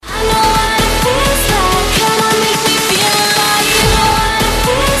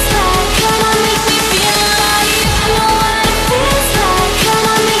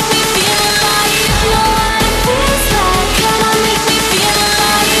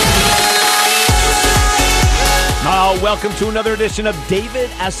Welcome to another edition of David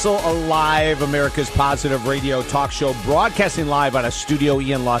Essel Alive, America's positive radio talk show, broadcasting live out of Studio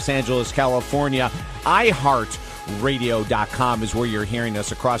E in Los Angeles, California. iHeartRadio.com is where you're hearing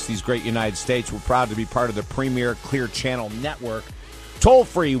us across these great United States. We're proud to be part of the premier Clear Channel Network. Toll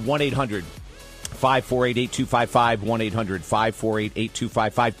free, 1-800-548-8255,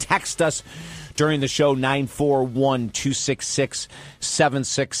 1-800-548-8255. Text us during the show, 941-266-7676,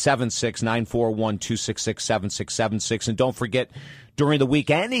 941-266-7676. And don't forget, during the week,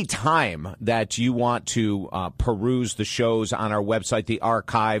 any time that you want to peruse the shows on our website, the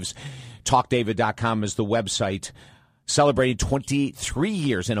archives, talkdavid.com is the website. Celebrating 23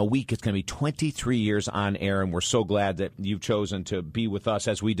 years in a week. It's going to be 23 years on air, and we're so glad that you've chosen to be with us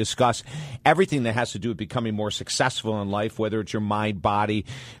as we discuss everything that has to do with becoming more successful in life, whether it's your mind, body,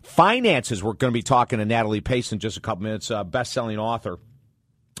 finances. We're going to be talking to Natalie Pace in just a couple minutes, best-selling author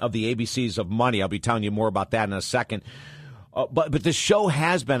of the ABCs of Money. I'll be telling you more about that in a second. But the show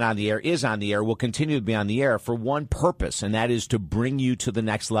has been on the air, is on the air, will continue to be on the air for one purpose, and that is to bring you to the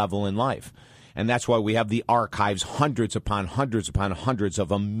next level in life. And that's why we have the archives, hundreds upon hundreds upon hundreds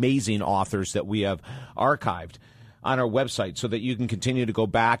of amazing authors that we have archived on our website so that you can continue to go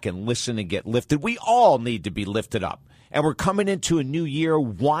back and listen and get lifted. We all need to be lifted up. And we're coming into a new year.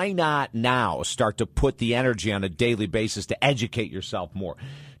 Why not now start to put the energy on a daily basis to educate yourself more,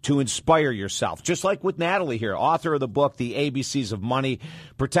 to inspire yourself? Just like with Natalie here, author of the book, The ABCs of Money.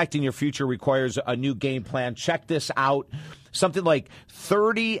 Protecting Your Future Requires a New Game Plan. Check this out. Something like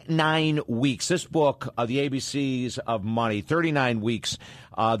 39 weeks. This book, The ABCs of Money, 39 weeks,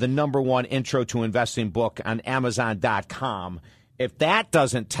 the number one intro to investing book on Amazon.com. If that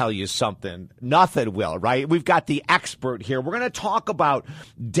doesn't tell you something, nothing will, right? We've got the expert here. We're going to talk about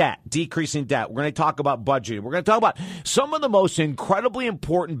debt, decreasing debt. We're going to talk about budgeting. We're going to talk about some of the most incredibly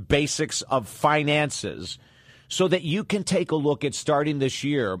important basics of finances so that you can take a look at starting this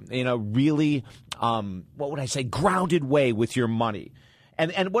year in a really, grounded way with your money.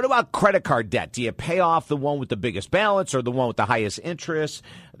 And what about credit card debt? Do you pay off the one with the biggest balance or the one with the highest interest?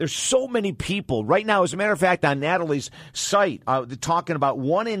 There's so many people right now. As a matter of fact, on Natalie's site, they're talking about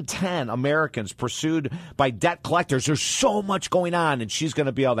 1 in 10 Americans pursued by debt collectors. There's so much going on, and she's going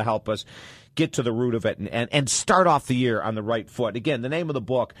to be able to help us get to the root of it and start off the year on the right foot. Again, the name of the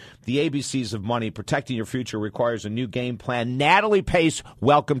book, The ABCs of Money, Protecting Your Future Requires a New Game Plan. Natalie Pace,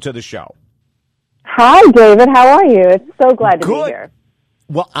 welcome to the show. Hi, David. How are you? It's so glad to be here.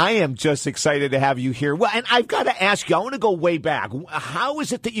 Well, I am just excited to have you here. Well, and I've got to ask you, I want to go way back. How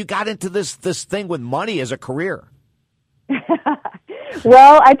is it that you got into this thing with money as a career?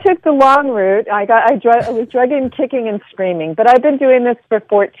 Well, I took the long route. I was drugging, kicking, and screaming. But I've been doing this for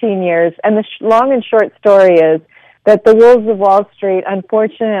 14 years. And the long and short story is that the wolves of Wall Street,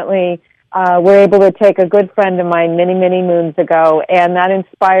 unfortunately, were able to take a good friend of mine many, many moons ago. And that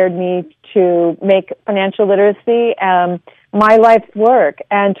inspired me to make financial literacy my life's work.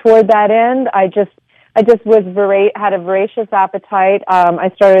 And toward that end, I just had a voracious appetite. I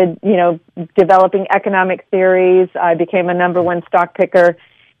started, developing economic theories. I became a number one stock picker.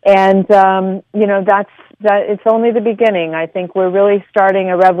 And, it's only the beginning. I think we're really starting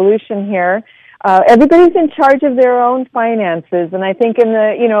a revolution here. Everybody's in charge of their own finances. And I think in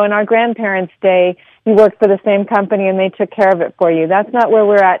our grandparents' day, you worked for the same company and they took care of it for you. That's not where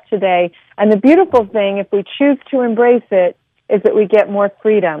we're at today. And the beautiful thing, if we choose to embrace it, is that we get more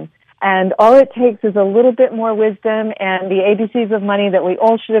freedom. And all it takes is a little bit more wisdom and the ABCs of money that we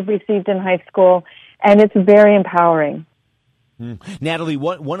all should have received in high school, and it's very empowering. Natalie,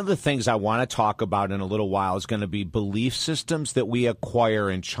 one of the things I want to talk about in a little while is going to be belief systems that we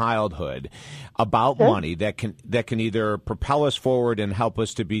acquire in childhood about money that can either propel us forward and help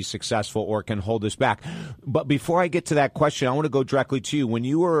us to be successful or can hold us back. But before I get to that question, I want to go directly to you. When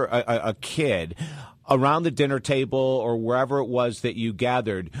you were a kid, around the dinner table or wherever it was that you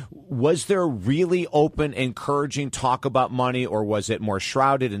gathered, was there really open, encouraging talk about money, or was it more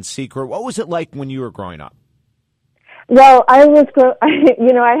shrouded in secret? What was it like when you were growing up? Well, I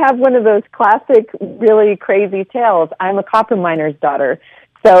have one of those classic, really crazy tales. I'm a copper miner's daughter.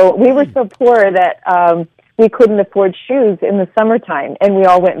 So we were so poor that we couldn't afford shoes in the summertime, and we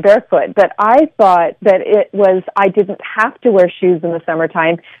all went barefoot. But I thought that I didn't have to wear shoes in the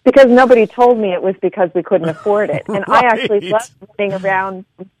summertime because nobody told me it was because we couldn't afford it. And Right. I actually loved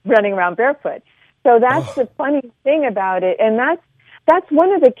running around barefoot. So that's the funny thing about it. And that's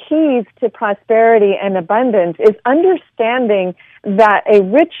one of the keys to prosperity and abundance, is understanding that a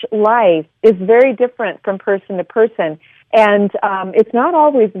rich life is very different from person to person. And it's not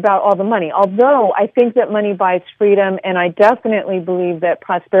always about all the money, although I think that money buys freedom, and I definitely believe that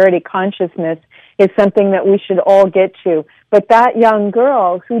prosperity consciousness is something that we should all get to. But that young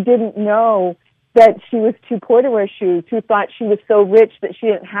girl who didn't know that she was too poor to wear shoes, who thought she was so rich that she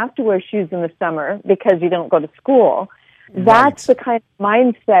didn't have to wear shoes in the summer because you don't go to school, that's the kind of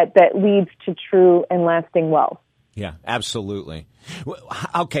mindset that leads to true and lasting wealth. Yeah, absolutely.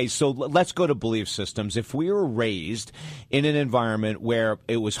 Okay, so let's go to belief systems. If we were raised in an environment where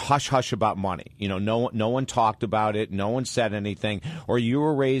it was hush-hush about money, no one talked about it, no one said anything, or you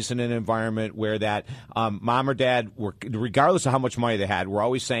were raised in an environment where that mom or dad, were, regardless of how much money they had, were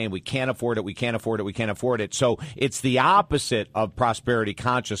always saying, we can't afford it, we can't afford it, we can't afford it. So it's the opposite of prosperity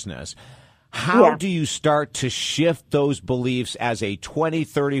consciousness. How do you start to shift those beliefs as a 20,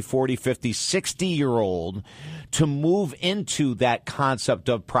 30, 40, 50, 60-year-old to move into that concept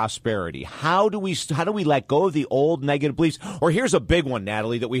of prosperity? How do we let go of the old negative beliefs? Or here's a big one,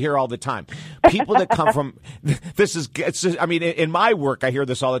 Natalie, that we hear all the time. People that come from in my work, I hear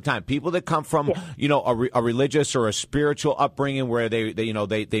this all the time. People that come from, a religious or a spiritual upbringing where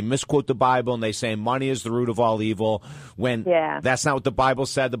they misquote the Bible and they say money is the root of all evil, when that's not what the Bible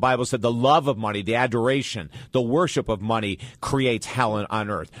said. The Bible said the love of money, the adoration, the worship of money creates hell on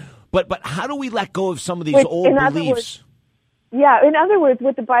earth. But how do we let go of some of these old beliefs? In other words,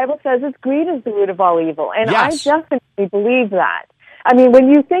 what the Bible says is greed is the root of all evil. And I definitely believe that. I mean, when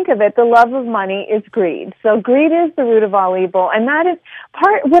you think of it, the love of money is greed. So greed is the root of all evil. And that is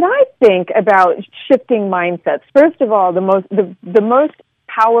what I think about shifting mindsets. First of all, the most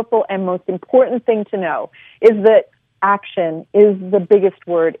powerful and most important thing to know is that action is the biggest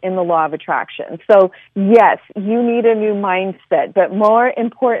word in the law of attraction. So yes, you need a new mindset, but more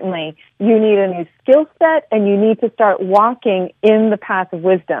importantly, you need a new skill set and you need to start walking in the path of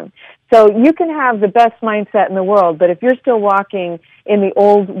wisdom. So you can have the best mindset in the world, but if you're still walking in the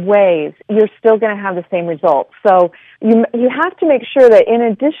old ways, you're still going to have the same results. So you have to make sure that in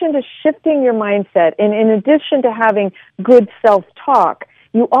addition to shifting your mindset and in addition to having good self-talk,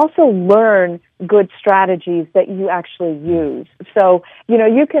 you also learn good strategies that you actually use. So,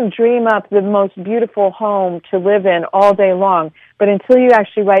 you can dream up the most beautiful home to live in all day long, but until you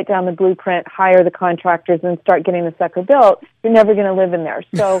actually write down the blueprint, hire the contractors, and start getting the sucker built, you're never going to live in there.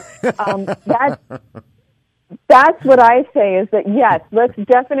 So that's what I say is that, yes, let's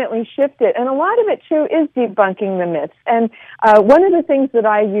definitely shift it. And a lot of it, too, is debunking the myths. And one of the things that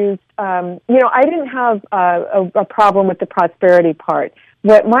I used, I didn't have a problem with the prosperity part.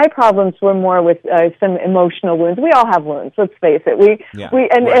 But my problems were more with some emotional wounds. We all have wounds, let's face it.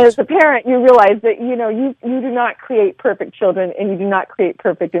 As a parent, you realize that, you do not create perfect children and you do not create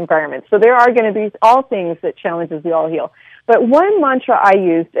perfect environments. So there are going to be all things that challenges we all heal. But one mantra I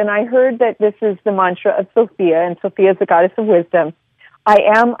used, and I heard that this is the mantra of Sophia, and Sophia is the goddess of wisdom. I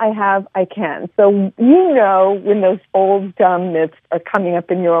am, I have, I can. So when those old dumb myths are coming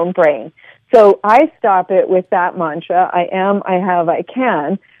up in your own brain. So I stop it with that mantra, I am, I have, I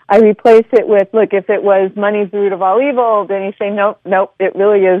can. I replace it with, look, if it was money's the root of all evil, then you say, nope, it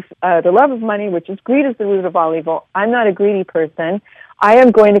really is the love of money, which is greed is the root of all evil. I'm not a greedy person. I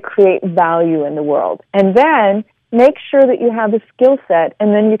am going to create value in the world. And then make sure that you have the skill set,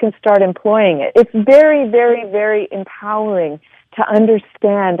 and then you can start employing it. It's very, very, very empowering to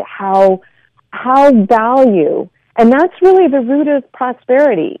understand how value. And that's really the root of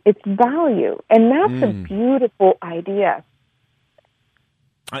prosperity. It's value. And that's a beautiful idea.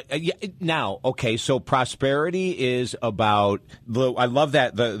 Now, okay, so prosperity is about, I love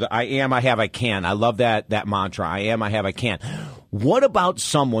that, the I am, I have, I can. I love that mantra, I am, I have, I can. What about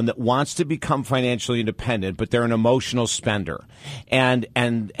someone that wants to become financially independent, but they're an emotional spender? And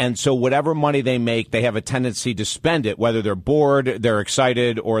so whatever money they make, they have a tendency to spend it, whether they're bored, they're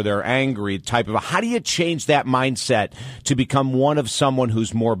excited, or they're angry type of. How do you change that mindset to become one of someone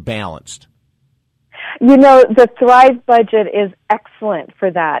who's more balanced? The Thrive budget is excellent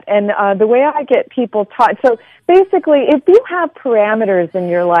for that. And the way I get people taught, so basically, if you have parameters in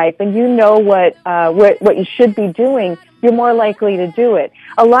your life and you know what you should be doing, you're more likely to do it.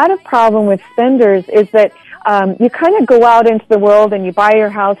 A lot of problem with spenders is that you kind of go out into the world and you buy your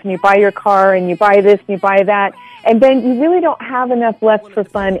house and you buy your car and you buy this and you buy that, and then you really don't have enough left for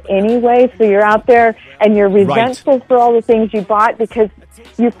fun anyway, so you're out there and you're resentful for all the things you bought because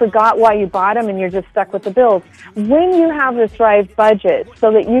you forgot why you bought them and you're just stuck with the bills. When you have the Thrive budget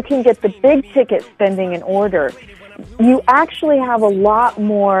so that you can get the big ticket spending in order, you actually have a lot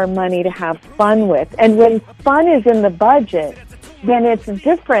more money to have fun with. And when fun is in the budget, then it's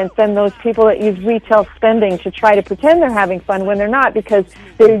different than those people that use retail spending to try to pretend they're having fun when they're not, because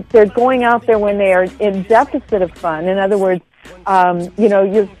they're going out there when they are in deficit of fun. In other words,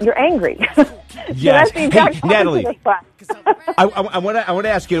 you're angry. Yes. So that's hey, Natalie, I want to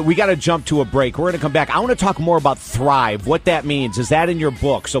ask you, we got to jump to a break. We're going to come back. I want to talk more about Thrive, what that means. Is that in your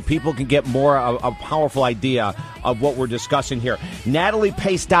book so people can get more a powerful idea of what we're discussing here?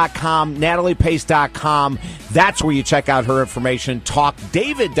 NataliePace.com, NataliePace.com. That's where you check out her information.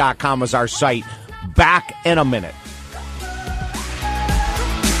 TalkDavid.com is our site. Back in a minute.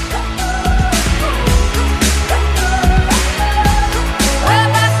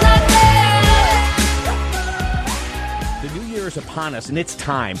 Upon us, and it's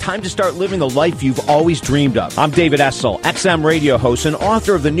time to start living the life you've always dreamed of. I'm David Essel, XM radio host and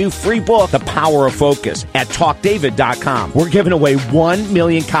author of the new free book, The Power of Focus, at TalkDavid.com. We're giving away 1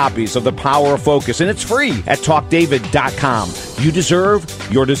 million copies of The Power of Focus, and it's free at TalkDavid.com. You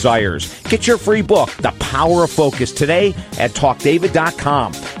deserve your desires. Get your free book, The Power of Focus, today at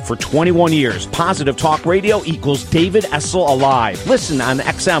TalkDavid.com. For 21 years, Positive Talk Radio equals David Essel alive. Listen on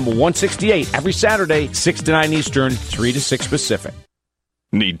XM 168 every Saturday, 6 to 9 Eastern, 3 to 6 Pacific.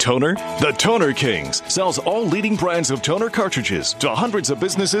 Need toner? The Toner Kings sells all leading brands of toner cartridges to hundreds of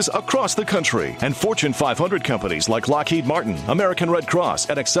businesses across the country and Fortune 500 companies like Lockheed Martin, American Red Cross,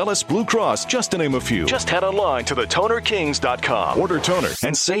 and Excellus Blue Cross, just to name a few. Just head online to thetonerkings.com. Order toner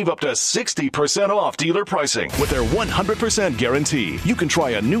and save up to 60% off dealer pricing. With their 100% guarantee, you can try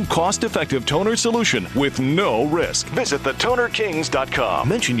a new cost-effective toner solution with no risk. Visit thetonerkings.com.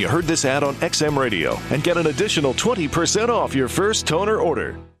 Mention you heard this ad on XM Radio and get an additional 20% off your first toner order.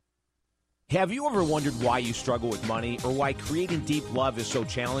 Have you ever wondered why you struggle with money, or why creating deep love is so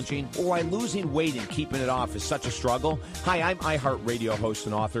challenging, or why losing weight and keeping it off is such a struggle? Hi, I'm iHeartRadio host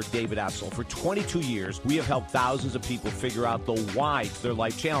and author David Essel. For 22 years, we have helped thousands of people figure out the why to their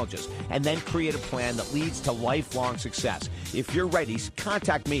life challenges and then create a plan that leads to lifelong success. If you're ready,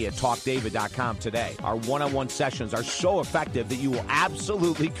 contact me at TalkDavid.com today. Our one-on-one sessions are so effective that you will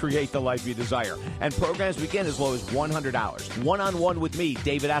absolutely create the life you desire. And programs begin as low as $100. One-on-one with me,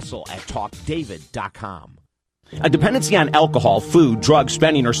 David Essel, at TalkDavid.com. A dependency on alcohol, food, drugs,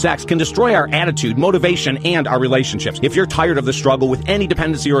 spending, or sex can destroy our attitude, motivation, and our relationships. If you're tired of the struggle with any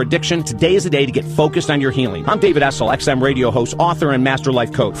dependency or addiction, today is the day to get focused on your healing. I'm David Essel, XM radio host, author, and master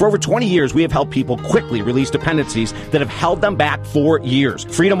life coach. For over 20 years, we have helped people quickly release dependencies that have held them back for years.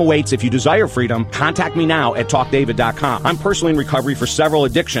 Freedom awaits. If you desire freedom, contact me now at TalkDavid.com. I'm personally in recovery for several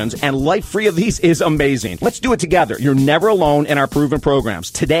addictions, and life free of these is amazing. Let's do it together. You're never alone in our proven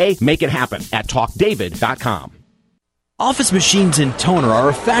programs. Today, make it happen at TalkDavid.com. Office machines and toner are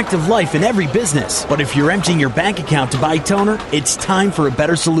a fact of life in every business. But if you're emptying your bank account to buy toner, it's time for a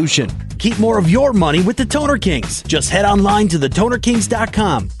better solution. Keep more of your money with the Toner Kings. Just head online to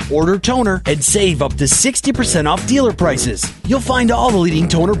thetonerkings.com, order toner, and save up to 60% off dealer prices. You'll find all the leading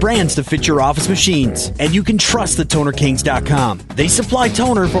toner brands to fit your office machines. And you can trust thetonerkings.com. They supply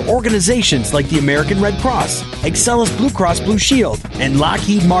toner for organizations like the American Red Cross, Excellus Blue Cross Blue Shield, and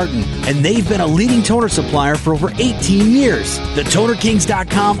Lockheed Martin. And they've been a leading toner supplier for over 18 years.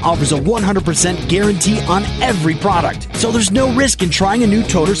 TheTonerKings.com offers a 100% guarantee on every product. So there's no risk in trying a new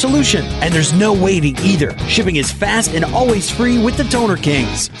toner solution. And there's no waiting either. Shipping is fast and always free with the Toner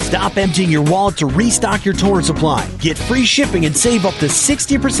Kings. Stop emptying your wallet to restock your toner supply. Get free shipping and save up to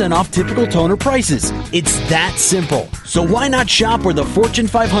 60% off typical toner prices. It's that simple. So why not shop where the Fortune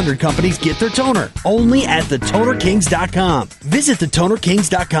 500 companies get their toner? Only at thetonerkings.com. Visit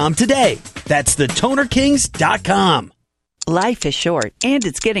thetonerkings.com today. That's thetonerkings.com. Life is short, and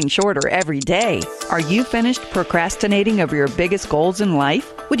it's getting shorter every day. Are you finished procrastinating over your biggest goals in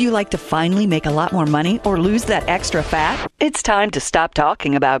life? Would you like to finally make a lot more money or lose that extra fat? It's time to stop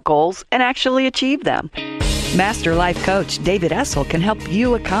talking about goals and actually achieve them. Master Life Coach David Essel can help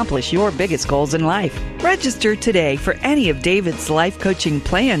you accomplish your biggest goals in life. Register today for any of David's life coaching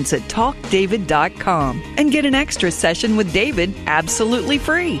plans at TalkDavid.com and get an extra session with David absolutely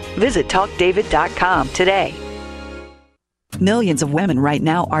free. Visit TalkDavid.com today. Millions of women right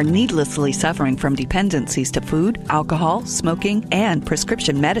now are needlessly suffering from dependencies to food, alcohol, smoking, and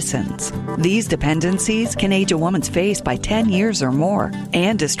prescription medicines. These dependencies can age a woman's face by 10 years or more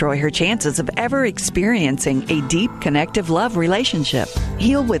and destroy her chances of ever experiencing a deep, connective love relationship.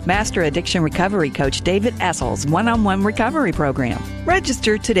 Heal with Master Addiction Recovery Coach David Essel's one-on-one recovery program.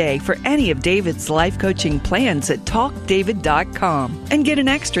 Register today for any of David's life coaching plans at TalkDavid.com and get an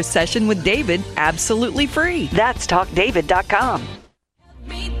extra session with David absolutely free. That's TalkDavid.com.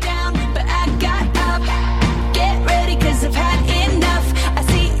 Me down, but I got up. Get ready, 'cause I've had enough. I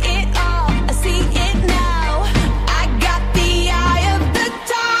see it all, I see it now. I got the eye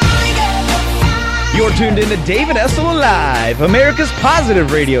You're tuned into David Essel Live, America's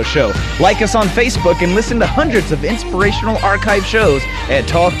positive radio show. Like us on Facebook and listen to hundreds of inspirational archive shows at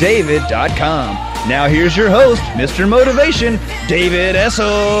TalkDavid.com. Now here's your host, Mr. Motivation, David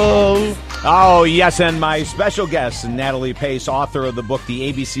Essel. Oh, yes, and my special guest, Natalie Pace, author of the book,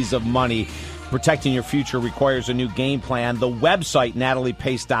 The ABCs of Money. Protecting Your Future Requires a New Game Plan. The website,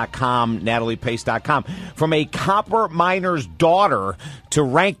 NataliePace.com, NataliePace.com. From a copper miner's daughter to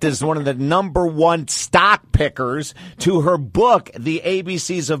ranked as one of the number one stock pickers to her book, The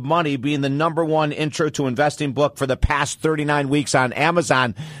ABCs of Money, being the number one intro to investing book for the past 39 weeks on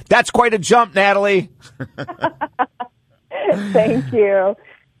Amazon. That's quite a jump, Natalie. Thank you.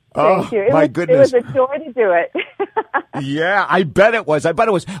 Thank you. My goodness. It was a joy to do it. Yeah, I bet it was.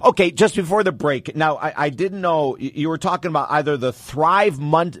 Okay, just before the break, now I didn't know, you were talking about either the Thrive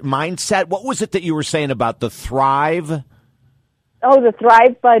mindset. What was it that you were saying about the Thrive? Oh, the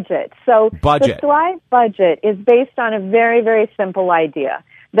Thrive budget. So budget. The Thrive budget is based on a very, very simple idea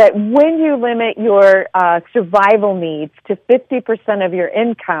that when you limit your survival needs to 50% of your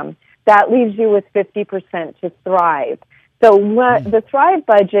income, that leaves you with 50% to thrive. So the Thrive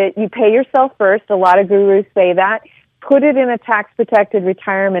budget, you pay yourself first. A lot of gurus say that. Put it in a tax-protected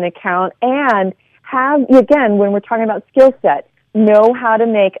retirement account and have, again, when we're talking about skill set, know how to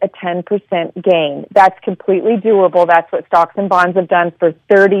make a 10% gain. That's completely doable. That's what stocks and bonds have done for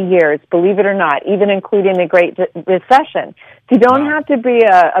 30 years, believe it or not, even including the Great Recession. So you don't have to be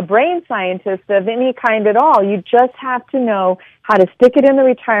a brain scientist of any kind at all. You just have to know how to stick it in the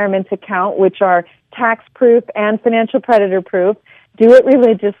retirement account, which are tax-proof and financial predator-proof. Do it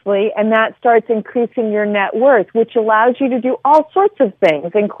religiously, and that starts increasing your net worth, which allows you to do all sorts of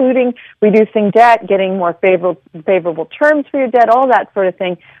things, including reducing debt, getting more favorable terms for your debt, all that sort of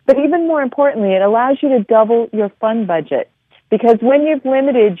thing. But even more importantly, it allows you to double your fund budget. Because when you've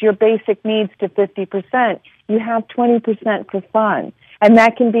limited your basic needs to 50%, you have 20% for fun. And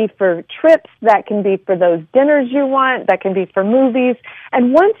that can be for trips, that can be for those dinners you want, that can be for movies.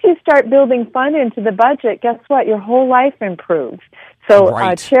 And once you start building fun into the budget, guess what? Your whole life improves. So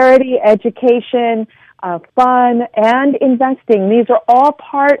charity, education, fun, and investing, these are all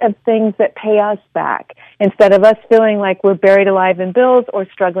part of things that pay us back instead of us feeling like we're buried alive in bills or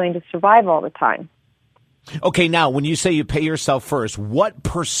struggling to survive all the time. Okay, now, when you say you pay yourself first, what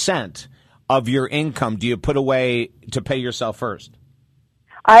percent of your income do you put away to pay yourself first?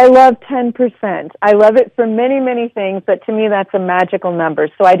 I love 10%. I love it for many, many things, but to me that's a magical number.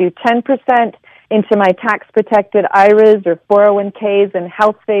 So I do 10% into my tax-protected IRAs or 401ks and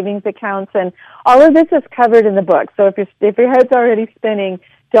health savings accounts, and all of this is covered in the book. So if your head's already spinning,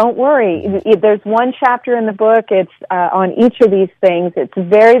 don't worry. There's one chapter in the book. It's on each of these things. It's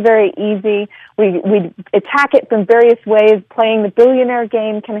very, very easy. We attack it from various ways. Playing the billionaire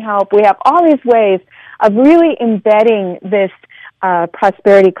game can help. We have all these ways of really embedding this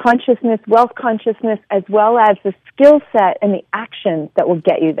prosperity consciousness, wealth consciousness, as well as the skill set and the actions that will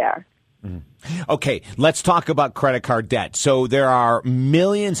get you there. Okay, let's talk about credit card debt. So there are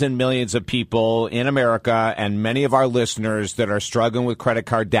millions and millions of people in America and many of our listeners that are struggling with credit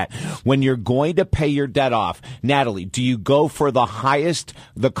card debt. When you're going to pay your debt off, Natalie, do you go for the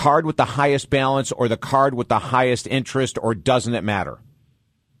card with the highest balance or the card with the highest interest, or doesn't it matter?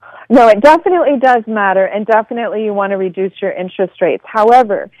 No, it definitely does matter, and definitely you want to reduce your interest rates.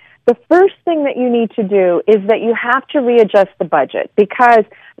 However, the first thing that you need to do is that you have to readjust the budget, because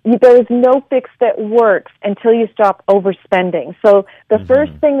there is no fix that works until you stop overspending. So the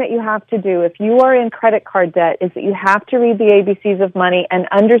first thing that you have to do if you are in credit card debt is that you have to read the ABCs of money and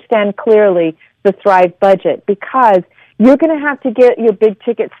understand clearly the Thrive budget, because you're going to have to get your big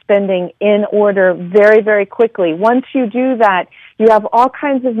ticket spending in order very, very quickly. Once you do that, you have all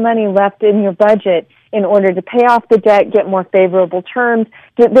kinds of money left in your budget in order to pay off the debt, get more favorable terms.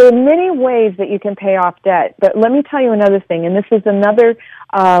 There are many ways that you can pay off debt. But let me tell you another thing, and this is another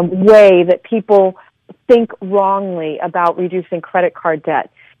way that people think wrongly about reducing credit card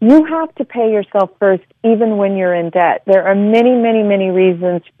debt. You have to pay yourself first even when you're in debt. There are many, many, many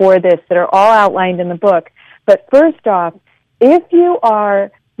reasons for this that are all outlined in the book. But first off, if you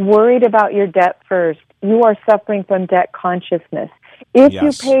are worried about your debt first, you are suffering from debt consciousness. If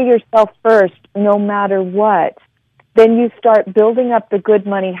you pay yourself first, no matter what, then you start building up the good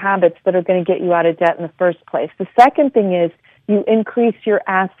money habits that are going to get you out of debt in the first place. The second thing is you increase your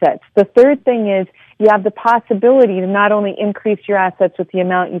assets. The third thing is you have the possibility to not only increase your assets with the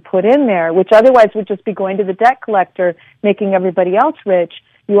amount you put in there, which otherwise would just be going to the debt collector, making everybody else rich.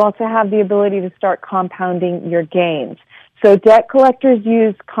 You also have the ability to start compounding your gains. So debt collectors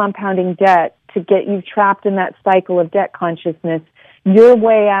use compounding debt to get you trapped in that cycle of debt consciousness. Your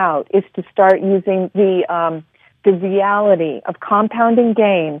way out is to start using the reality of compounding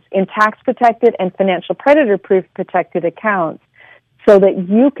gains in tax-protected and financial predator-proof protected accounts so that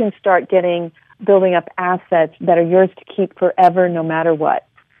you can start building up assets that are yours to keep forever no matter what.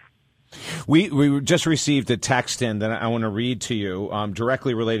 We just received a text in that I want to read to you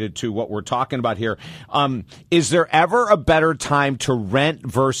directly related to what we're talking about here. Is there ever a better time to rent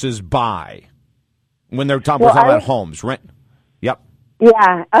versus buy when we're talking about homes? Rent. Yep.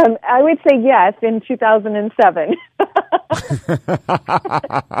 Yeah, I would say yes in 2007.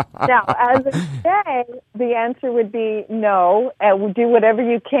 Now, as of today, the answer would be no. Do whatever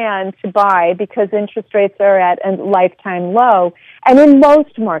you can to buy because interest rates are at a lifetime low. And in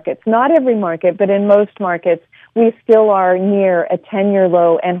most markets, not every market, but in most markets, we still are near a 10-year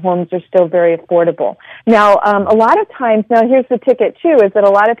low and homes are still very affordable. Now, a lot of times, now here's the ticket too, is that a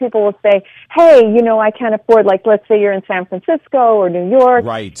lot of people will say, hey, I can't afford, like let's say you're in San Francisco or New York.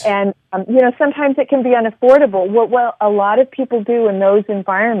 Right. And, sometimes it can be unaffordable. What a lot of people do in those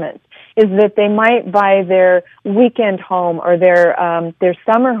environments is that they might buy their weekend home or their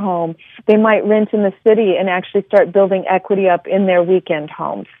summer home. They might rent in the city and actually start building equity up in their weekend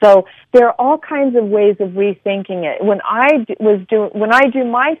home. So there are all kinds of ways of rethinking it. When I do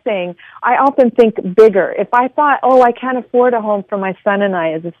my thing, I often think bigger. If I thought, I can't afford a home for my son and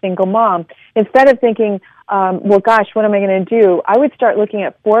I as a single mom, instead of thinking, what am I going to do? I would start looking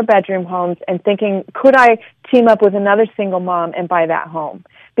at 4-bedroom homes and thinking, could I team up with another single mom and buy that home?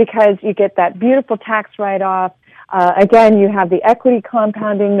 Because you get that beautiful tax write-off. Again, you have the equity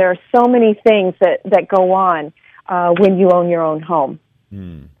compounding. There are so many things that go on when you own your own home.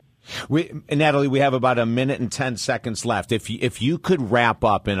 Natalie, we have about a minute and 10 seconds left. If you could wrap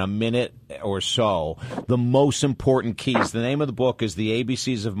up in a minute or so the most important keys. The name of the book is The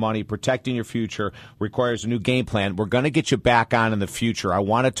ABCs of Money. Protecting Your Future Requires a New Game Plan. We're going to get you back on in the future. I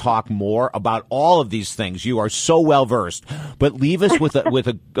want to talk more about all of these things. You are so well versed, but leave us with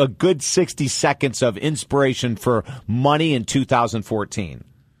a good 60 seconds of inspiration for money in 2014.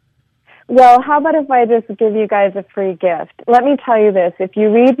 Well, how about if I just give you guys a free gift? Let me tell you this. If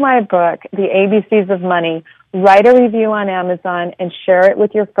you read my book, The ABCs of Money, write a review on Amazon and share it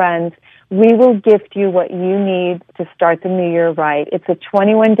with your friends, we will gift you what you need to start the new year right. It's a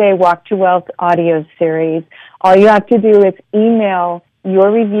 21-day Walk to Wealth audio series. All you have to do is email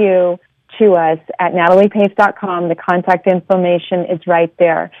your review to us at nataliepace.com. The contact information is right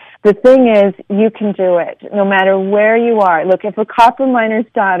there. The thing is, you can do it no matter where you are. Look, if a copper miner's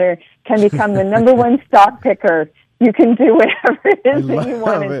daughter can become the number one stock picker, you can do whatever it is that you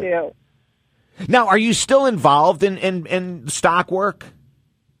want to do. Now, are you still involved in stock work?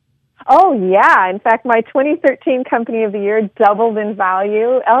 Oh, yeah. In fact, my 2013 Company of the Year doubled in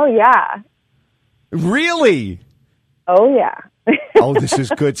value. Oh, yeah. Really? Oh, yeah. Oh, this is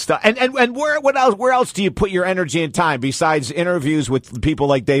good stuff. And where else do you put your energy and time besides interviews with people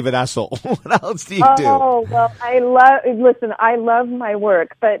like David Essel? What else do you do? Oh, well, I love my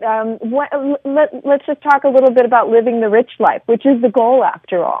work, but let's just talk a little bit about living the rich life, which is the goal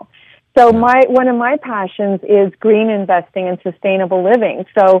after all. So one of my passions is green investing and sustainable living.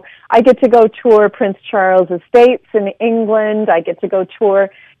 So I get to go tour Prince Charles Estates in England. I get to go tour,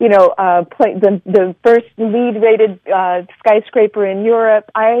 play the first LEED-rated skyscraper in Europe.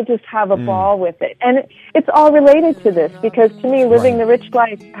 I just have a ball with it. And it's all related to this because to me, living the rich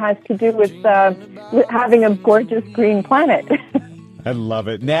life has to do with having a gorgeous green planet. I love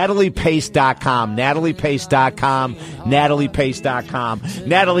it. NataliePace.com. NataliePace.com. NataliePace.com.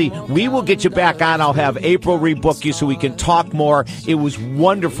 Natalie, we will get you back on. I'll have April rebook you so we can talk more. It was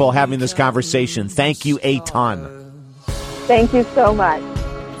wonderful having this conversation. Thank you a ton. Thank you so much.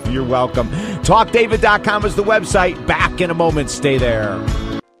 You're welcome. TalkDavid.com is the website. Back in a moment. Stay there.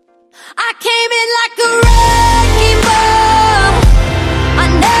 I came in like a wrecking ball. I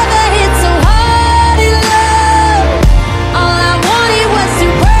never hit so hard in love. All I wanted was to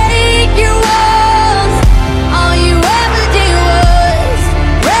break your walls. All you ever did was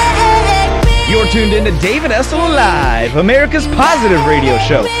wreck me. You're tuned in to David Essel Live, America's positive radio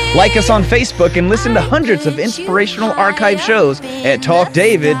show. Like us on Facebook and listen to hundreds of inspirational archive shows at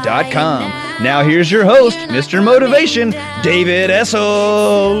TalkDavid.com. Now here's your host, Mr. Motivation, David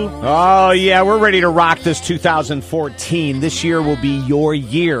Essel. Oh, yeah, we're ready to rock this 2014. This year will be your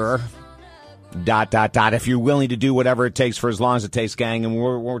year. ... If you're willing to do whatever it takes for as long as it takes, gang. And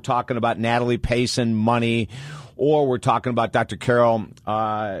we're talking about Natalie Pace and money, or we're talking about Dr. Carol,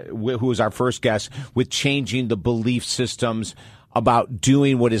 who was our first guest, with changing the belief systems about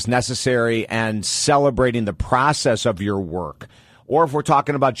doing what is necessary and celebrating the process of your work or if we're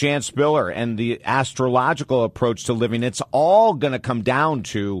talking about Jan Spiller and the astrological approach to living, it's all going to come down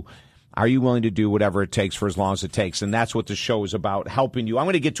to, are you willing to do whatever it takes for as long as it takes? And that's what the show is about, helping you. I'm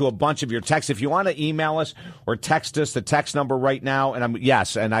going to get to a bunch of your texts. If you want to email us or text us, the text number right now, and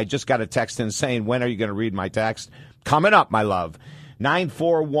I just got a text in saying, when are you going to read my text? Coming up, my love.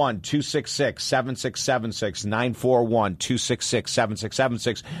 941-266-7676,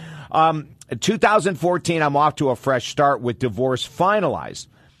 941-266-7676. 2014, I'm off to a fresh start with divorce finalized.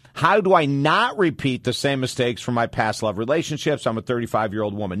 How do I not repeat the same mistakes from my past love relationships? I'm a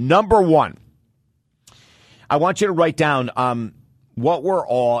 35-year-old woman. Number one, I want you to write down what were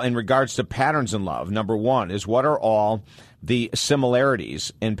all, in regards to patterns in love, number one is, what are all the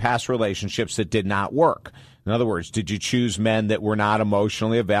similarities in past relationships that did not work? In other words, did you choose men that were not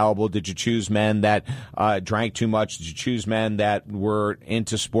emotionally available? Did you choose men that drank too much? Did you choose men that were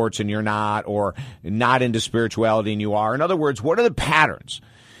into sports and you're not, or not into spirituality and you are? In other words, what are the patterns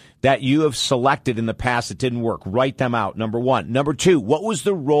that you have selected in the past that didn't work? Write them out, number one. Number two, what was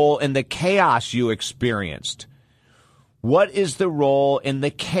the role in the chaos you experienced? What is the role in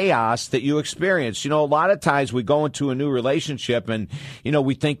the chaos that you experienced? You know, a lot of times we go into a new relationship and, you know,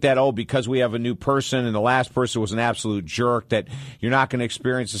 we think that, because we have a new person and the last person was an absolute jerk, that you're not going to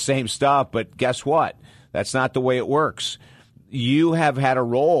experience the same stuff. But guess what? That's not the way it works. You have had a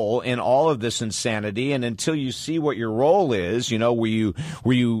role in all of this insanity, and until you see what your role is, you know, were you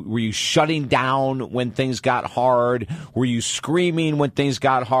shutting down when things got hard? Were you screaming when things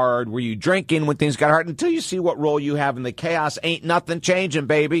got hard? Were you drinking when things got hard? Until you see what role you have in the chaos, ain't nothing changing,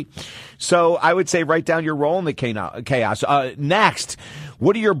 baby. So I would say write down your role in the chaos. Next,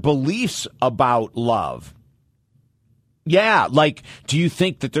 what are your beliefs about love? Yeah, like, do you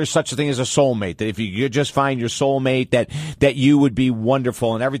think that there's such a thing as a soulmate? That if you could just find your soulmate, that you would be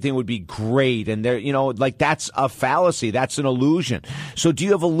wonderful and everything would be great, and there, you know, like, that's a fallacy. That's an illusion. So, do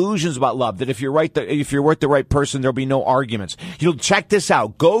you have illusions about love? That if you're with the right person, there'll be no arguments. You know, check this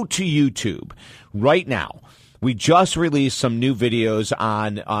out. Go to YouTube right now. We just released some new videos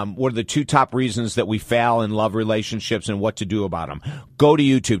on what are the 2 top reasons that we fail in love relationships and what to do about them. Go to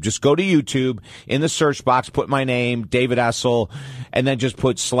YouTube. Just go to YouTube. In the search box, put my name, David Essel, and then just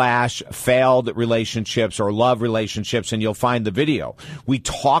put / failed relationships or love relationships, and you'll find the video. We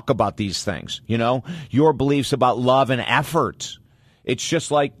talk about these things, you know, your beliefs about love and effort. It's just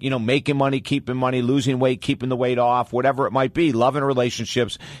like, you know, making money, keeping money, losing weight, keeping the weight off, whatever it might be. Love and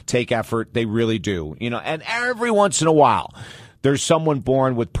relationships take effort. They really do. You know, and every once in a while, there's someone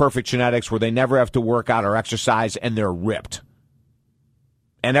born with perfect genetics where they never have to work out or exercise and they're ripped.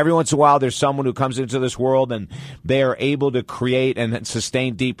 And every once in a while, there's someone who comes into this world and they are able to create and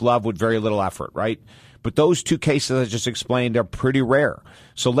sustain deep love with very little effort, right? But those 2 cases I just explained are pretty rare.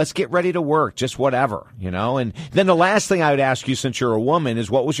 So let's get ready to work, just whatever, you know. And then the last thing I would ask you, since you're a woman,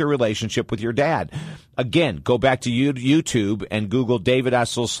 is what was your relationship with your dad? Again, go back to YouTube and Google David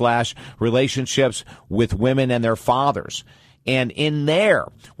Essel / relationships with women and their fathers. And in there,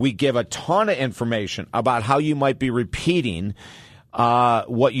 we give a ton of information about how you might be repeating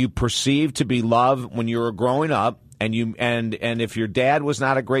what you perceived to be love when you were growing up. And if your dad was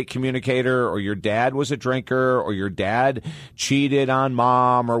not a great communicator, or your dad was a drinker, or your dad cheated on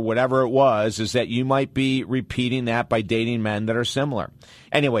mom, or whatever it was, is that you might be repeating that by dating men that are similar.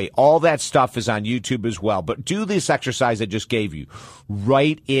 Anyway, all that stuff is on YouTube as well. But do this exercise I just gave you.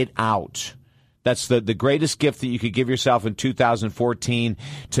 Write it out. That's the greatest gift that you could give yourself in 2014,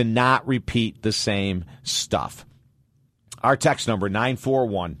 to not repeat the same stuff. Our text number,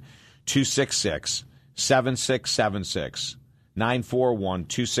 941-266-7676,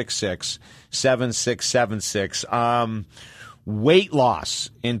 941-266-7676. Weight loss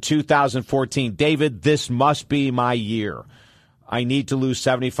in 2014. David, this must be my year. I need to lose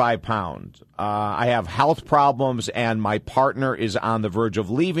 75 pounds. I have health problems, and my partner is on the verge of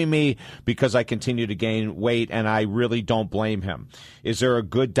leaving me because I continue to gain weight, and I really don't blame him. Is there a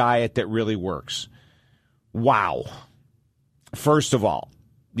good diet that really works? Wow. First of all,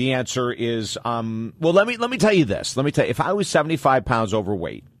 the answer is, well, let me tell you this. Let me tell you, if I was 75 pounds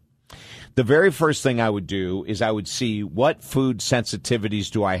overweight, the very first thing I would do is I would see what food sensitivities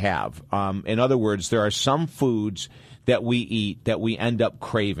do I have. In other words, there are some foods that we eat that we end up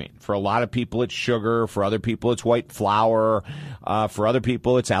craving. For a lot of people, it's sugar. For other people, it's white flour. For other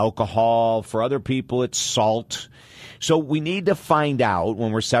people, it's alcohol. For other people, it's salt. So we need to find out,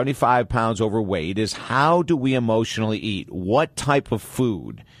 when we're 75 pounds overweight, is how do we emotionally eat? What type of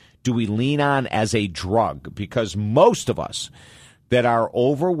food do we lean on as a drug? Because most of us that are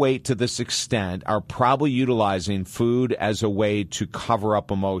overweight to this extent are probably utilizing food as a way to cover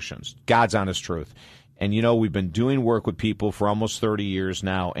up emotions. God's honest truth. And, you know, we've been doing work with people for almost 30 years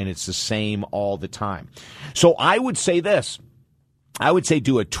now, and it's the same all the time. So I would say this. I would say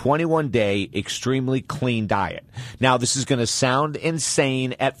do a 21-day extremely clean diet. Now, this is going to sound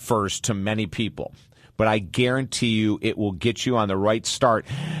insane at first to many people, but I guarantee you it will get you on the right start,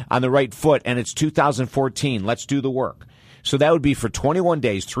 on the right foot, and it's 2014. Let's do the work. So that would be for 21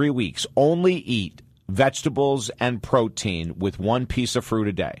 days, 3 weeks, only eat vegetables and protein with 1 piece of fruit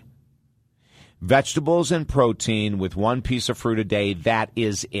a day. Vegetables and protein with 1 piece of fruit a day, that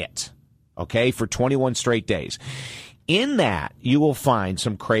is it, okay, for 21 straight days. In that, you will find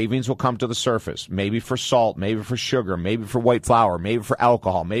some cravings will come to the surface, maybe for salt, maybe for sugar, maybe for white flour, maybe for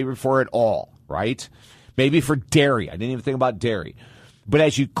alcohol, maybe for it all, right? Maybe for dairy. I didn't even think about dairy. But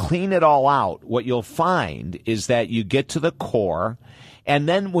as you clean it all out, what you'll find is that you get to the core, and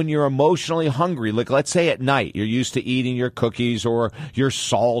then when you're emotionally hungry, like let's say at night, you're used to eating your cookies or your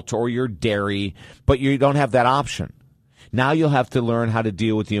salt or your dairy, but you don't have that option. Now you'll have to learn how to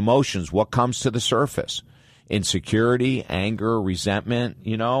deal with the emotions, what comes to the surface. Insecurity, anger, resentment,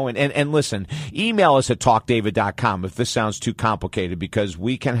 you know, and listen, email us at talkdavid.com if this sounds too complicated, because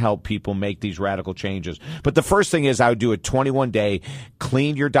we can help people make these radical changes. But the first thing is I would do a 21-day,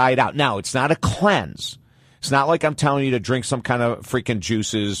 clean your diet out. Now, it's not a cleanse. It's not like I'm telling you to drink some kind of freaking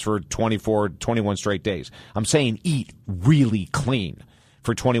juices for 21 straight days. I'm saying eat really clean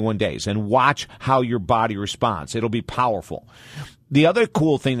for 21 days and watch how your body responds. It'll be powerful. The other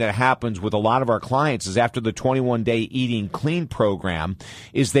cool thing that happens with a lot of our clients is after the 21-day eating clean program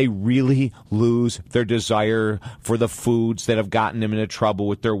is they really lose their desire for the foods that have gotten them into trouble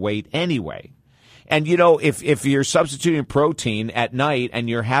with their weight anyway. And, you know, if you're substituting protein at night and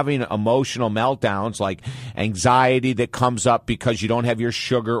you're having emotional meltdowns like anxiety that comes up because you don't have your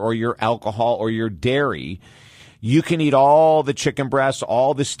sugar or your alcohol or your dairy, you can eat all the chicken breasts,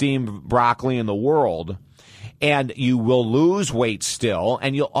 all the steamed broccoli in the world, and you will lose weight still,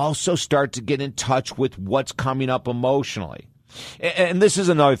 and you'll also start to get in touch with what's coming up emotionally. And this is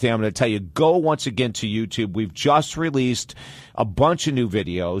another thing I'm going to tell you. Go once again to YouTube. We've just released a bunch of new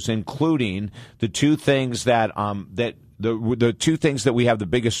videos, including the 2 things that the 2 things that we have the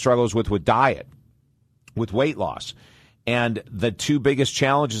biggest struggles with diet, with weight loss. And the 2 biggest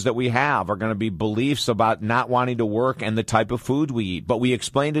challenges that we have are going to be beliefs about not wanting to work and the type of food we eat. But we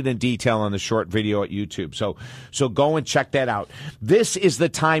explained it in detail in the short video at YouTube. So go and check that out. This is the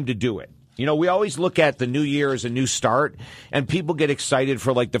time to do it. You know, we always look at the new year as a new start, and people get excited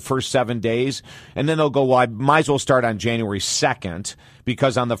for like the first 7 days. And then they'll go, well, I might as well start on January 2nd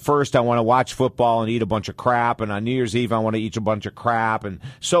because on the 1st I want to watch football and eat a bunch of crap. And on New Year's Eve I want to eat a bunch of crap. And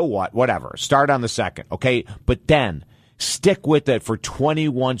so what? Whatever. Start on the 2nd. Okay. But then stick with it for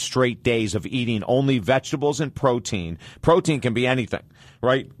 21 straight days of eating only vegetables and protein. Protein can be anything,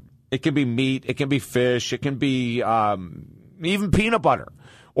 right? It can be meat. It can be fish. It can be even peanut butter,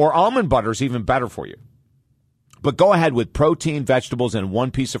 or almond butter is even better for you. But go ahead with protein, vegetables, and 1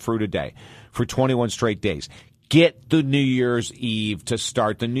 piece of fruit a day for 21 straight days. Get the New Year's Eve to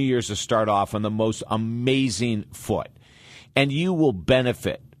start, the New Year's to start off on the most amazing foot. And you will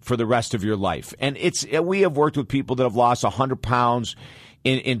benefit for the rest of your life. And we have worked with people that have lost 100 pounds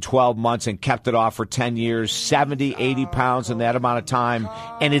in 12 months and kept it off for 10 years, 70, 80 pounds in that amount of time,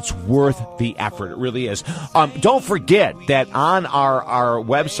 and it's worth the effort. It really is. Don't forget that on our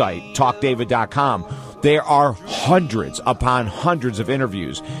website, talkdavid.com, there are hundreds upon hundreds of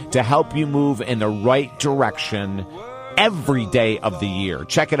interviews to help you move in the right direction every day of the year.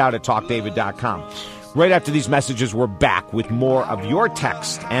 Check it out at talkdavid.com. Right after these messages, we're back with more of your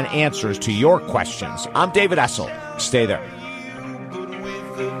texts and answers to your questions. I'm David Essel. Stay there.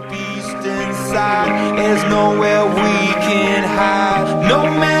 There's nowhere we can hide. No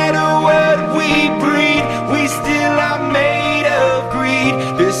matter what we breed, we still are made of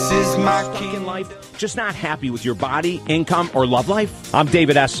greed. This is my king life. Just not happy with your body, income, or love life? I'm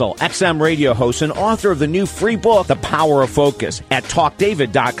David Essel, XM radio host and author of the new free book, The Power of Focus, at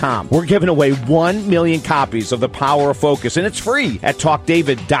talkdavid.com. We're giving away 1 million copies of The Power of Focus, and it's free at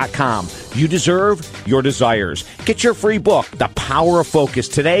talkdavid.com. You deserve your desires. Get your free book, The Power of Focus,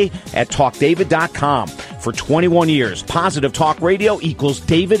 today at talkdavid.com. For 21 years, Positive Talk Radio equals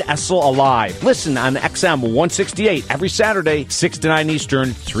David Essel Alive. Listen on XM 168 every Saturday, 6 to 9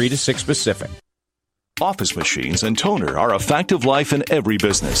 Eastern, 3 to 6 Pacific. Office machines and toner are a fact of life in every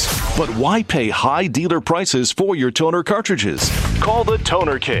business. But why pay high dealer prices for your toner cartridges? Call the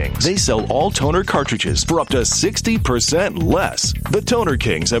Toner Kings. They sell all toner cartridges for up to 60% less. The Toner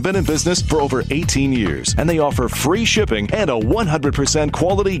Kings have been in business for over 18 years, and they offer free shipping and a 100%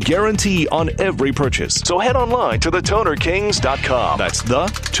 quality guarantee on every purchase. So head online to thetonerkings.com. That's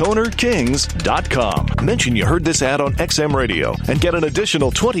thetonerkings.com. Mention you heard this ad on XM Radio and get an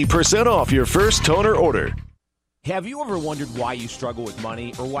additional 20% off your first toner order. Have you ever wondered why you struggle with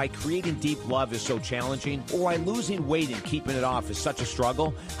money, or why creating deep love is so challenging, or why losing weight and keeping it off is such a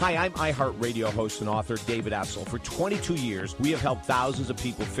struggle? Hi, I'm iHeartRadio host and author David Essel. For 22 years, we have helped thousands of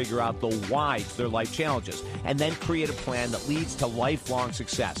people figure out the why to their life challenges and then create a plan that leads to lifelong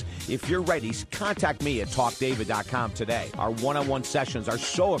success. If you're ready, contact me at TalkDavid.com today. Our one-on-one sessions are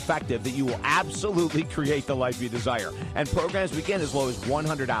so effective that you will absolutely create the life you desire. And programs begin as low as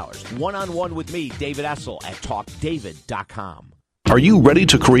 $100. One-on-one with me, David Essel, at TalkDavid.com. Are you ready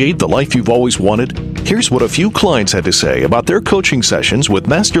to create the life you've always wanted? Here's what a few clients had to say about their coaching sessions with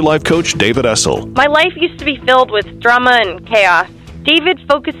Master Life Coach David Essel. My life used to be filled with drama and chaos. David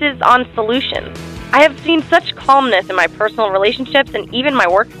focuses on solutions. I have seen such calmness in my personal relationships and even my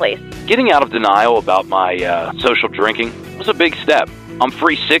workplace. Getting out of denial about my social drinking was a big step. I'm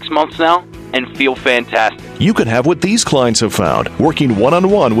free 6 months now and feel fantastic. You can have what these clients have found working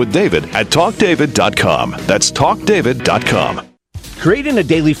one-on-one with David at TalkDavid.com. That's TalkDavid.com. Creating a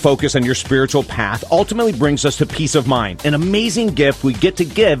daily focus on your spiritual path ultimately brings us to peace of mind, an amazing gift we get to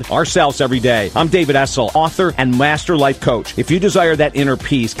give ourselves every day. I'm David Essel, author and master life coach. If you desire that inner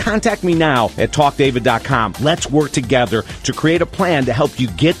peace, contact me now at TalkDavid.com. Let's work together to create a plan to help you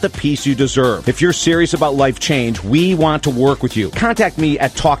get the peace you deserve. If you're serious about life change, we want to work with you. Contact me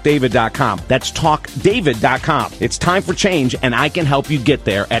at TalkDavid.com. That's TalkDavid.com. It's time for change, and I can help you get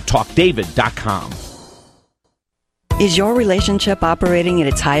there at TalkDavid.com. Is your relationship operating at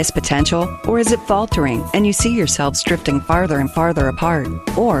its highest potential, or is it faltering and you see yourselves drifting farther and farther apart?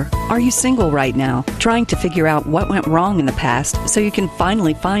 Or are you single right now, trying to figure out what went wrong in the past so you can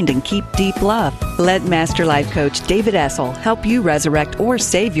finally find and keep deep love? Let Master Life Coach David Essel help you resurrect or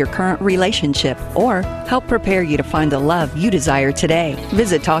save your current relationship, or help prepare you to find the love you desire today.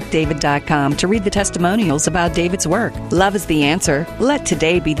 Visit TalkDavid.com to read the testimonials about David's work. Love is the answer. Let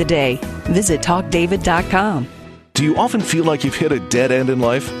today be the day. Visit TalkDavid.com. Do you often feel like you've hit a dead end in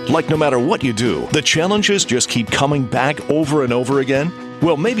life? Like no matter what you do, the challenges just keep coming back over and over again?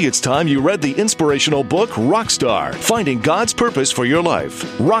 Well, maybe it's time you read the inspirational book, Rockstar, Finding God's Purpose for Your Life.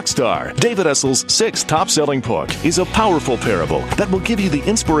 Rockstar, David Essel's 6th top-selling book, is a powerful parable that will give you the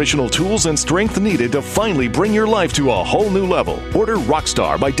inspirational tools and strength needed to finally bring your life to a whole new level. Order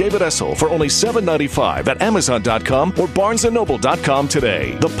Rockstar by David Essel for only $7.95 at Amazon.com or BarnesandNoble.com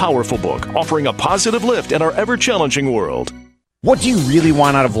today. The powerful book, offering a positive lift in our ever-challenging world. What do you really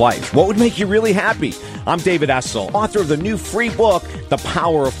want out of life? What would make you really happy? I'm David Essel, author of the new free book, The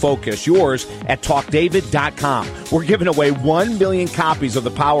Power of Focus, yours at TalkDavid.com. We're giving away 1 million copies of The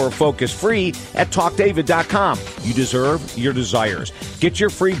Power of Focus free at TalkDavid.com. You deserve your desires. Get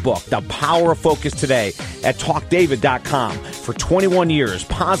your free book, The Power of Focus, today at TalkDavid.com. For 21 years,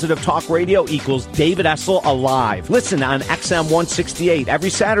 Positive Talk Radio equals David Essel alive. Listen on XM 168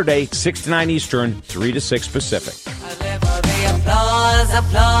 every Saturday, 6 to 9 Eastern, 3 to 6 Pacific. Applause,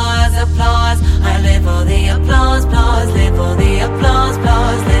 applause, applause. I live for the applause, applause. Live for the applause,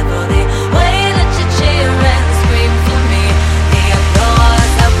 applause. Live for the way that you cheer and scream for me. The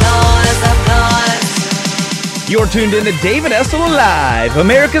applause, applause, applause. You're tuned in to David Essel Alive,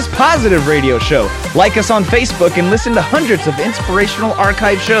 America's positive radio show. Like us on Facebook and listen to hundreds of inspirational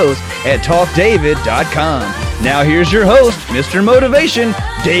archive shows at TalkDavid.com. Now here's your host, Mr. Motivation,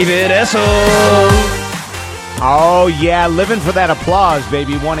 David Essel. Oh, yeah, living for that applause,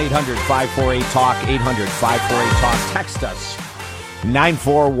 baby. 1-800-548-TALK, 800-548-TALK. Text us,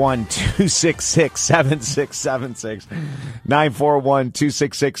 941-266-7676.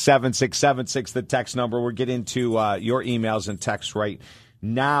 941-266-7676, the text number. We'll get into your emails and texts right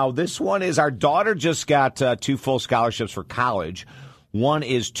now. This one is, our daughter just got 2 full scholarships for college. One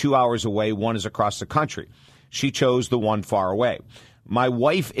is 2 hours away. One is across the country. She chose the one far away. My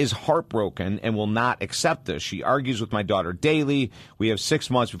wife is heartbroken and will not accept this. She argues with my daughter daily. We have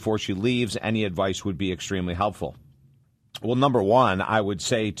 6 months before she leaves. Any advice would be extremely helpful. Well, number one, I would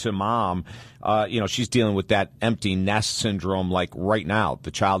say to mom, she's dealing with that empty nest syndrome like right now.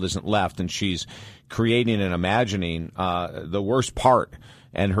 The child isn't left, and she's creating and imagining the worst part.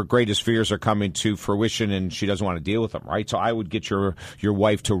 And her greatest fears are coming to fruition, and she doesn't want to deal with them, right? So I would get your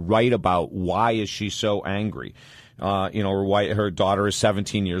wife to write about why is she so angry. Her daughter is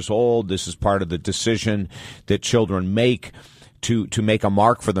 17 years old. This is part of the decision that children make to make a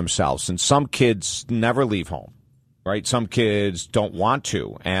mark for themselves. And some kids never leave home, right? Some kids don't want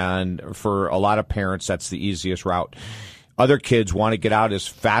to. And for a lot of parents, that's the easiest route. Other kids want to get out as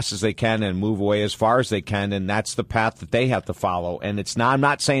fast as they can and move away as far as they can, and that's the path that they have to follow. And I'm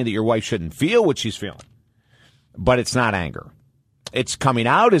not saying that your wife shouldn't feel what she's feeling, but it's not anger. It's coming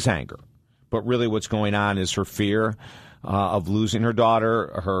out as anger. But really what's going on is her fear of losing her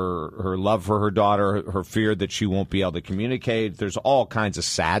daughter, her love for her daughter, her fear that she won't be able to communicate. There's all kinds of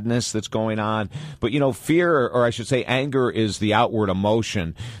sadness that's going on. But, fear, or I should say anger, is the outward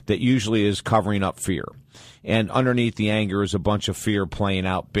emotion that usually is covering up fear. And underneath the anger is a bunch of fear playing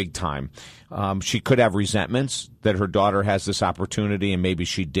out big time. She could have resentments that her daughter has this opportunity and maybe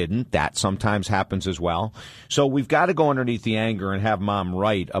she didn't. That sometimes happens as well. So we've got to go underneath the anger and have mom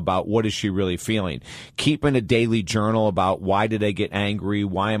write about what is she really feeling. Keeping a daily journal about why did I get angry?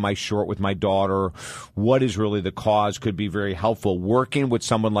 Why am I short with my daughter? What is really the cause could be very helpful. Working with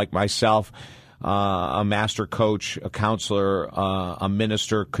someone like myself, a master coach, a counselor, a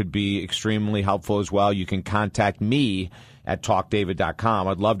minister could be extremely helpful as well. You can contact me at talkdavid.com.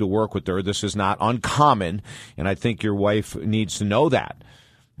 I'd love to work with her. This is not uncommon, and I think your wife needs to know that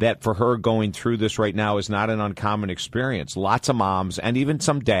for her going through this right now is not an uncommon experience. Lots of moms and even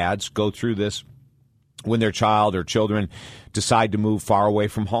some dads go through this when their child or children decide to move far away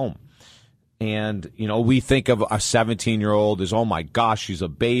from home. And, we think of a 17-year-old as, oh, my gosh, she's a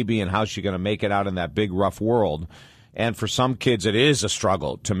baby, and how's she going to make it out in that big, rough world? And for some kids, it is a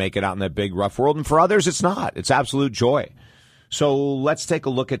struggle to make it out in that big, rough world. And for others, it's not. It's absolute joy. So let's take a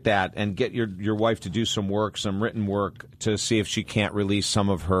look at that and get your wife to do some work, some written work, to see if she can't release some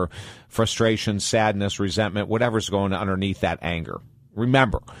of her frustration, sadness, resentment, whatever's going underneath that anger.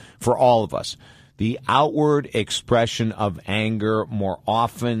 Remember, for all of us, the outward expression of anger more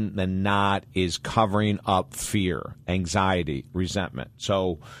often than not is covering up fear, anxiety, resentment.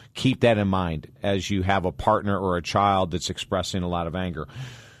 So keep that in mind as you have a partner or a child that's expressing a lot of anger.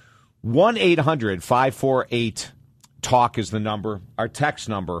 1-800-548-TALK is the number. Our text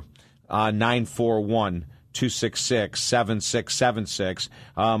number, 941-266-7676.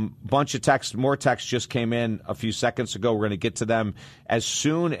 Bunch of text, more text just came in a few seconds ago. We're going to get to them as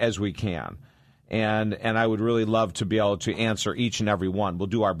soon as we can. And I would really love to be able to answer each and every one. We'll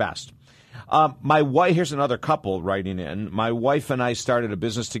do our best. My wife, here's another couple writing in. My wife and I started a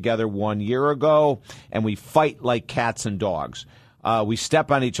business together 1 year ago, and we fight like cats and dogs. We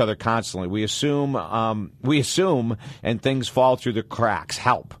step on each other constantly. We assume, and things fall through the cracks.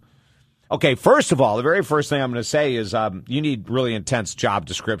 Help. Okay, first of all, the very first thing I'm going to say is you need really intense job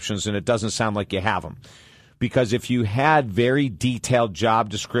descriptions, and it doesn't sound like you have them. Because if you had very detailed job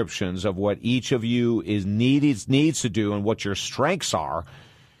descriptions of what each of you needs to do and what your strengths are,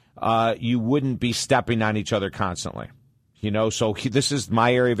 you wouldn't be stepping on each other constantly. So this is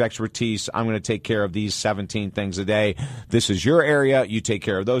my area of expertise. I'm going to take care of these 17 things a day. This is your area. You take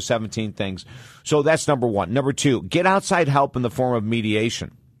care of those 17 things. So that's number one. Number two, get outside help in the form of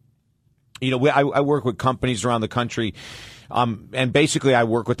mediation. I work with companies around the country. And basically, I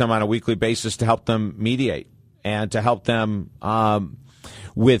work with them on a weekly basis to help them mediate and to help them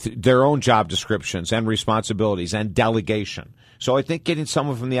with their own job descriptions and responsibilities and delegation. So I think getting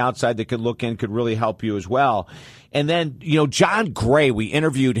someone from the outside that could look in could really help you as well. And then, John Gray, we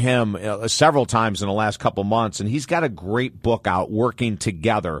interviewed him several times in the last couple months, and he's got a great book out, Working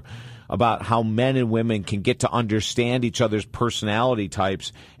Together, about how men and women can get to understand each other's personality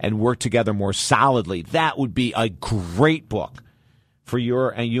types and work together more solidly. That would be a great book for you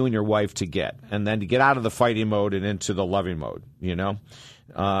and your wife to get, and then to get out of the fighting mode and into the loving mode,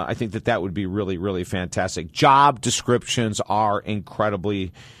 I think that would be really, really fantastic. Job descriptions are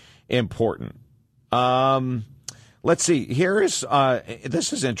incredibly important. Let's see. Here is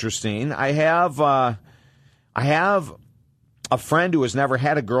this is interesting. I have a friend who has never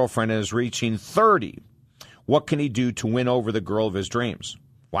had a girlfriend and is reaching 30. What can he do to win over the girl of his dreams?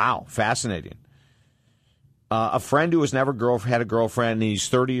 Wow, fascinating. A friend who has never had a girlfriend and he's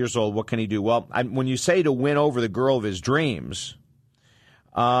 30 years old, what can he do? Well, when you say to win over the girl of his dreams,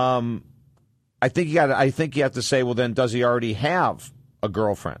 I think you have to say, well, then does he already have a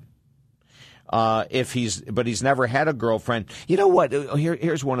girlfriend? But he's never had a girlfriend. You know what?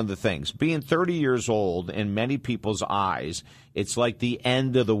 Here's one of the things. Being 30 years old, in many people's eyes, it's like the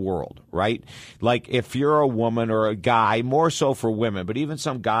end of the world, right? Like if you're a woman or a guy, more so for women, but even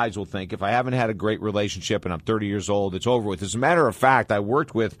some guys will think, if I haven't had a great relationship and I'm 30 years old, it's over with. As a matter of fact, I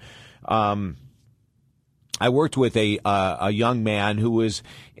worked with a I worked with a young man who was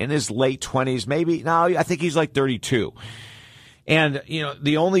in his late 20s, maybe. No, I think he's like 32. And,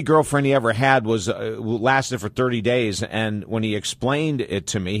 the only girlfriend he ever had was lasted for 30 days. And when he explained it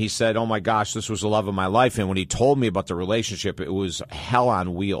to me, he said, oh, my gosh, this was the love of my life. And when he told me about the relationship, it was hell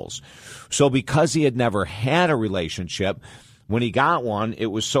on wheels. So because he had never had a relationship, when he got one, it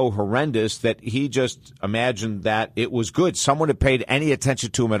was so horrendous that he just imagined that it was good. Someone had paid any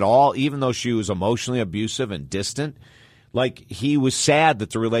attention to him at all, even though she was emotionally abusive and distant. Like, he was sad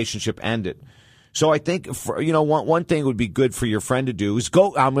that the relationship ended. So I think, one thing would be good for your friend to do is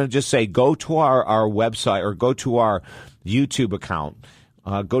go to our website or go to our YouTube account.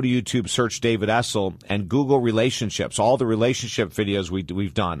 Go to YouTube, search David Essel, and Google relationships. All the relationship videos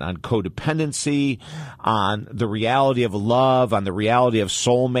we've done on codependency, on the reality of love, on the reality of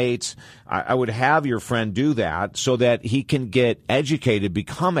soulmates. I would have your friend do that so that he can get educated,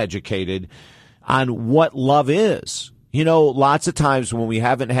 become educated on what love is. Lots of times when we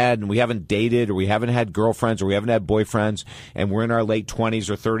haven't dated or we haven't had girlfriends or we haven't had boyfriends and we're in our late 20s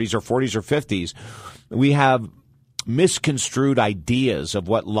or 30s or 40s or 50s, we have misconstrued ideas of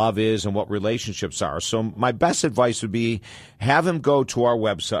what love is and what relationships are. So my best advice would be have him go to our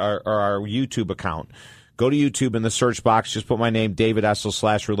website or our YouTube account. Go to YouTube in the search box, just put my name, David Essel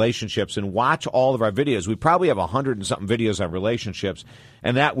 /relationships, and watch all of our videos. We probably have 100 and something videos on relationships,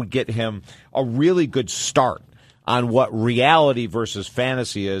 and that would get him a really good start on what reality versus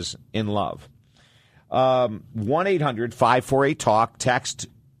fantasy is in love. 1-800-548-TALK, text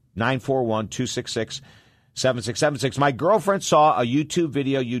 941-266-7676. My girlfriend saw a YouTube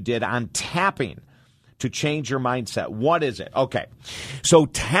video you did on tapping to change your mindset. What is it? Okay. So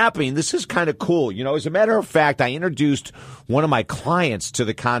tapping, this is kind of cool. As a matter of fact, I introduced one of my clients to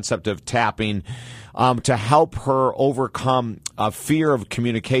the concept of tapping to help her overcome a fear of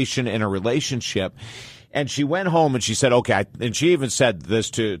communication in a relationship. And she went home and she said, okay, and she even said this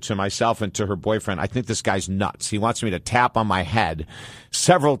to myself and to her boyfriend, I think this guy's nuts. He wants me to tap on my head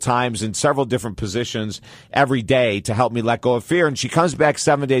several times in several different positions every day to help me let go of fear. And she comes back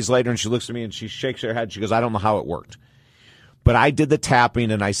 7 days later and she looks at me and she shakes her head. She goes, I don't know how it worked. But I did the tapping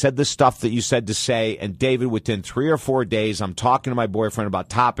and I said the stuff that you said to say. And David, within 3 or 4 days, I'm talking to my boyfriend about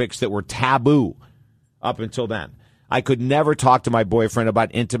topics that were taboo up until then. I could never talk to my boyfriend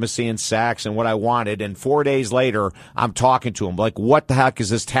about intimacy and sex and what I wanted. And 4 days later, I'm talking to him like, what the heck is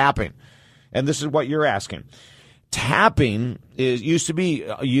this tapping? And this is what you're asking. Tapping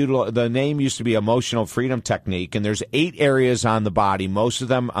the name used to be emotional freedom technique. And there's 8 areas on the body, most of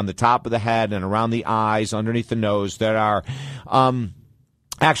them on the top of the head and around the eyes, underneath the nose, that are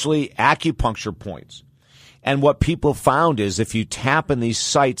actually acupuncture points. And what people found is if you tap in these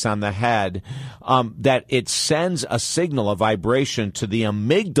sites on the head, that it sends a signal, a vibration to the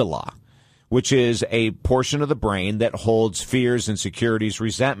amygdala, which is a portion of the brain that holds fears, insecurities,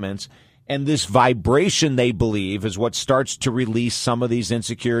 resentments. And this vibration, they believe, is what starts to release some of these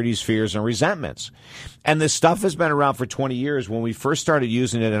insecurities, fears, and resentments. And this stuff has been around for 20 years. When we first started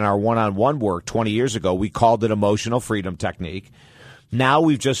using it in our one-on-one work 20 years ago, we called it emotional freedom technique. Now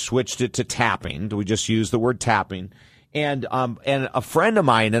we've just switched it to tapping. We just use the word tapping. And a friend of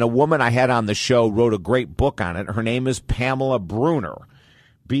mine and a woman I had on the show wrote a great book on it. Her name is Pamela Brunner,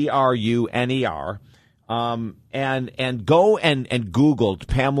 Brunner. And go and Google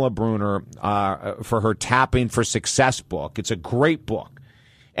Pamela Brunner for her Tapping for Success book. It's a great book.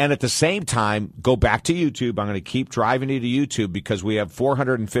 And at the same time, go back to YouTube. I'm going to keep driving you to YouTube because we have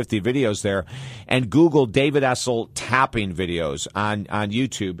 450 videos there. And Google David Essel tapping videos on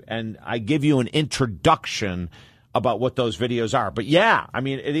YouTube. And I give you an introduction about what those videos are. But yeah, I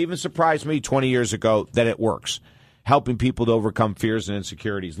mean, it even surprised me 20 years ago that it works, helping people to overcome fears and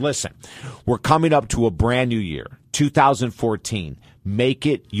insecurities. Listen, we're coming up to a brand new year, 2014. Make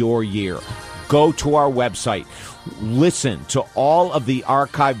it your year. Go to our website. Listen to all of the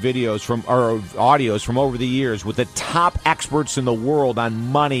archive videos or audios from over the years with the top experts in the world on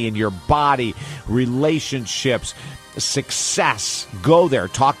money and your body, relationships, success. Go there,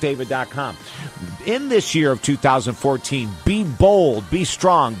 talkdavid.com. In this year of 2014, be bold, be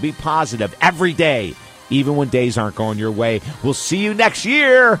strong, be positive every day, even when days aren't going your way. We'll see you next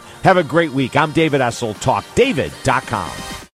year. Have a great week. I'm David Essel, talkdavid.com.